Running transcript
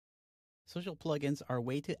Social plugins are a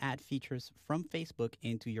way to add features from Facebook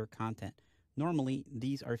into your content. Normally,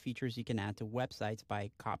 these are features you can add to websites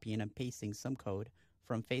by copying and pasting some code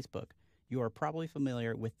from Facebook. You are probably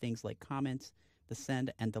familiar with things like comments, the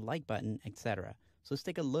send and the like button, etc. So let's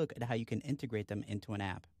take a look at how you can integrate them into an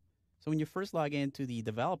app. So when you first log into the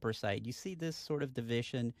developer site, you see this sort of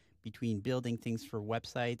division between building things for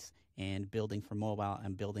websites and building for mobile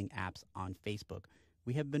and building apps on Facebook.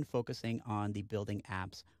 We have been focusing on the building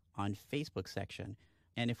apps on Facebook section.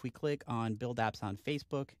 And if we click on build apps on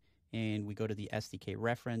Facebook and we go to the SDK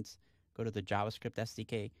reference, go to the JavaScript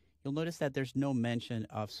SDK, you'll notice that there's no mention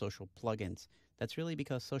of social plugins. That's really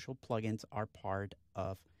because social plugins are part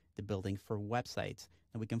of the building for websites.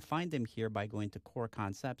 And we can find them here by going to core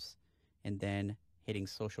concepts and then hitting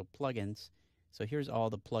social plugins. So here's all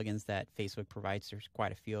the plugins that Facebook provides. There's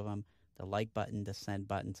quite a few of them. The like button, the send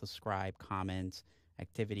button, subscribe, comments,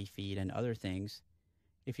 activity feed, and other things.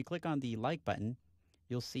 If you click on the like button,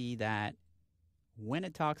 you'll see that when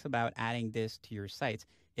it talks about adding this to your sites,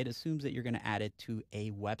 it assumes that you're going to add it to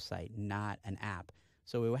a website, not an app.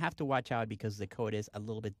 So we will have to watch out because the code is a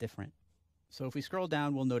little bit different. So if we scroll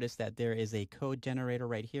down, we'll notice that there is a code generator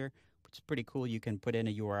right here, which is pretty cool. You can put in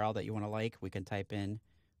a URL that you want to like. We can type in,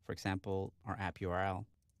 for example, our app URL.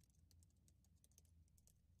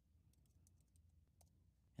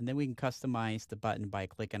 And then we can customize the button by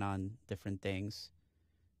clicking on different things,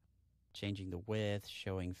 changing the width,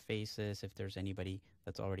 showing faces if there's anybody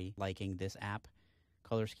that's already liking this app,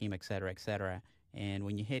 color scheme, etc., etc. And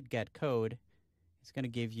when you hit get code, it's going to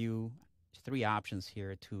give you three options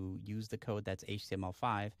here to use the code that's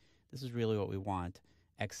HTML5. This is really what we want.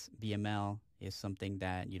 XBML is something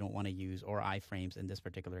that you don't want to use, or iframes in this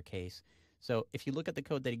particular case. So if you look at the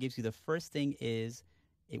code that it gives you, the first thing is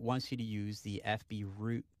it wants you to use the FB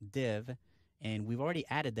root div, and we've already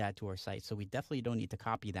added that to our site, so we definitely don't need to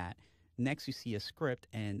copy that. Next, you see a script,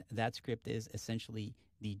 and that script is essentially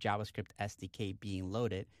the JavaScript SDK being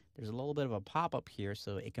loaded. There's a little bit of a pop-up here,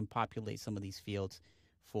 so it can populate some of these fields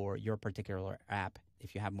for your particular app.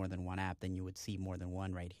 If you have more than one app, then you would see more than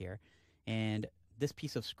one right here. And this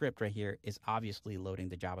piece of script right here is obviously loading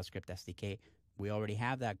the JavaScript SDK. We already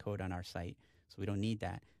have that code on our site, so we don't need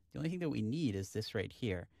that. The only thing that we need is this right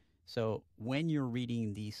here. So when you're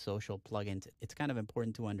reading these social plugins, it's kind of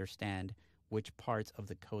important to understand which parts of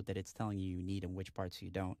the code that it's telling you need and which parts you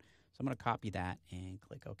don't. So I'm going to copy that and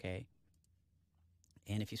click OK.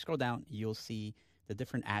 And if you scroll down, you'll see the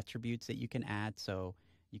different attributes that you can add. So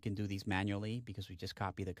you can do these manually because we just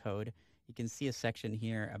copy the code. You can see a section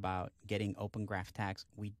here about getting open graph tags.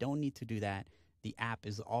 We don't need to do that. The app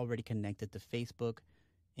is already connected to Facebook,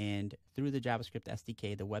 and through the JavaScript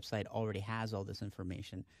SDK, the website already has all this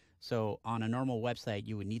information. So on a normal website,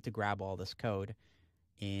 you would need to grab all this code.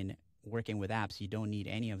 In working with apps, you don't need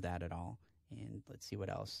any of that at all. And let's see what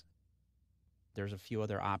else. There's a few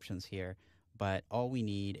other options here, but all we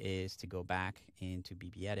need is to go back into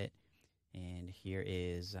BB Edit. And here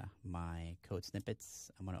is my code snippets.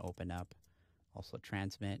 I'm going to open up also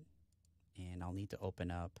transmit, and I'll need to open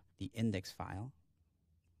up the index file.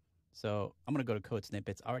 So I'm going to go to code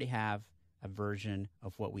snippets. I already have a version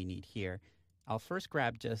of what we need here. I'll first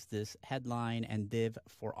grab just this headline and div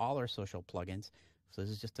for all our social plugins. So this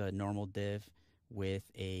is just a normal div with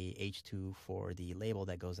a h2 for the label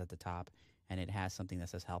that goes at the top, and it has something that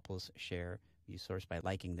says help us share view source by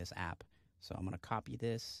liking this app. So I'm going to copy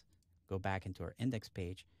this, go back into our index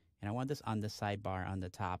page, and I want this on the sidebar on the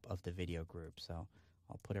top of the video group. So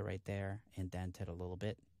I'll put it right there, indent it a little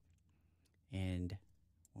bit, and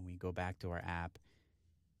when we go back to our app,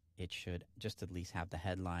 it should just at least have the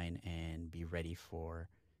headline and be ready for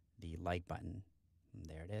the like button. And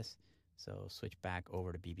there it is. So switch back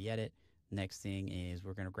over to BB Edit. Next thing is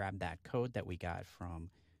we're going to grab that code that we got from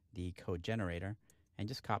the code generator and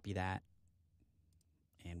just copy that,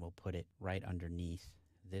 and we'll put it right underneath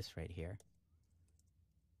this right here.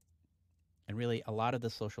 And really, a lot of the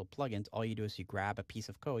social plugins, all you do is you grab a piece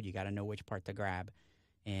of code. You got to know which part to grab,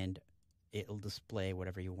 and it'll display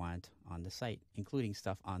whatever you want on the site, including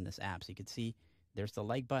stuff on this app. So you can see there's the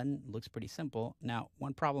like button. Looks pretty simple. Now,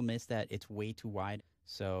 one problem is that it's way too wide,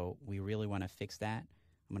 so we really want to fix that.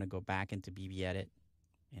 I'm going to go back into BB Edit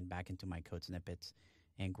and back into my code snippets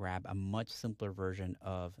and grab a much simpler version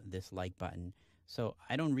of this like button. So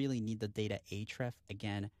I don't really need the data href.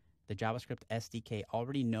 Again, the JavaScript SDK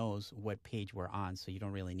already knows what page we're on, so you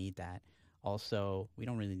don't really need that. Also, we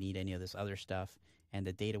don't really need any of this other stuff, and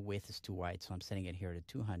the data width is too wide, so I'm setting it here to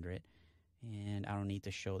 200. And I don't need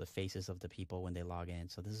to show the faces of the people when they log in.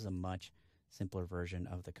 So this is a much simpler version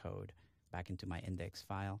of the code. Back into my index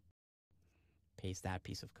file, paste that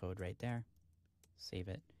piece of code right there, save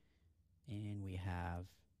it, And we have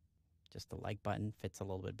just the like button, fits a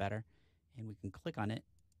little bit better. And we can click on it.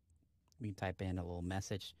 We can type in a little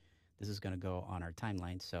message. This is going to go on our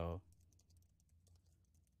timeline. So,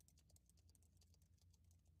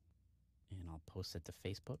 and I'll post it to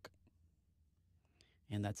Facebook.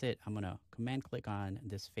 And that's it. I'm going to command click on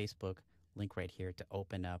this Facebook link right here to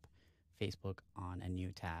open up Facebook on a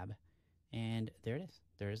new tab. And there it is.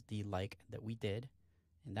 There's the like that we did.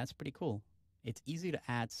 And that's pretty cool. It's easy to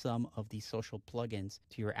add some of these social plugins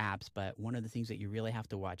to your apps, but one of the things that you really have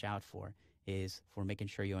to watch out for is for making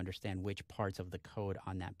sure you understand which parts of the code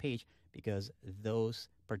on that page, because those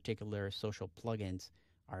particular social plugins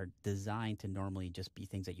are designed to normally just be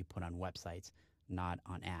things that you put on websites, not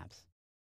on apps.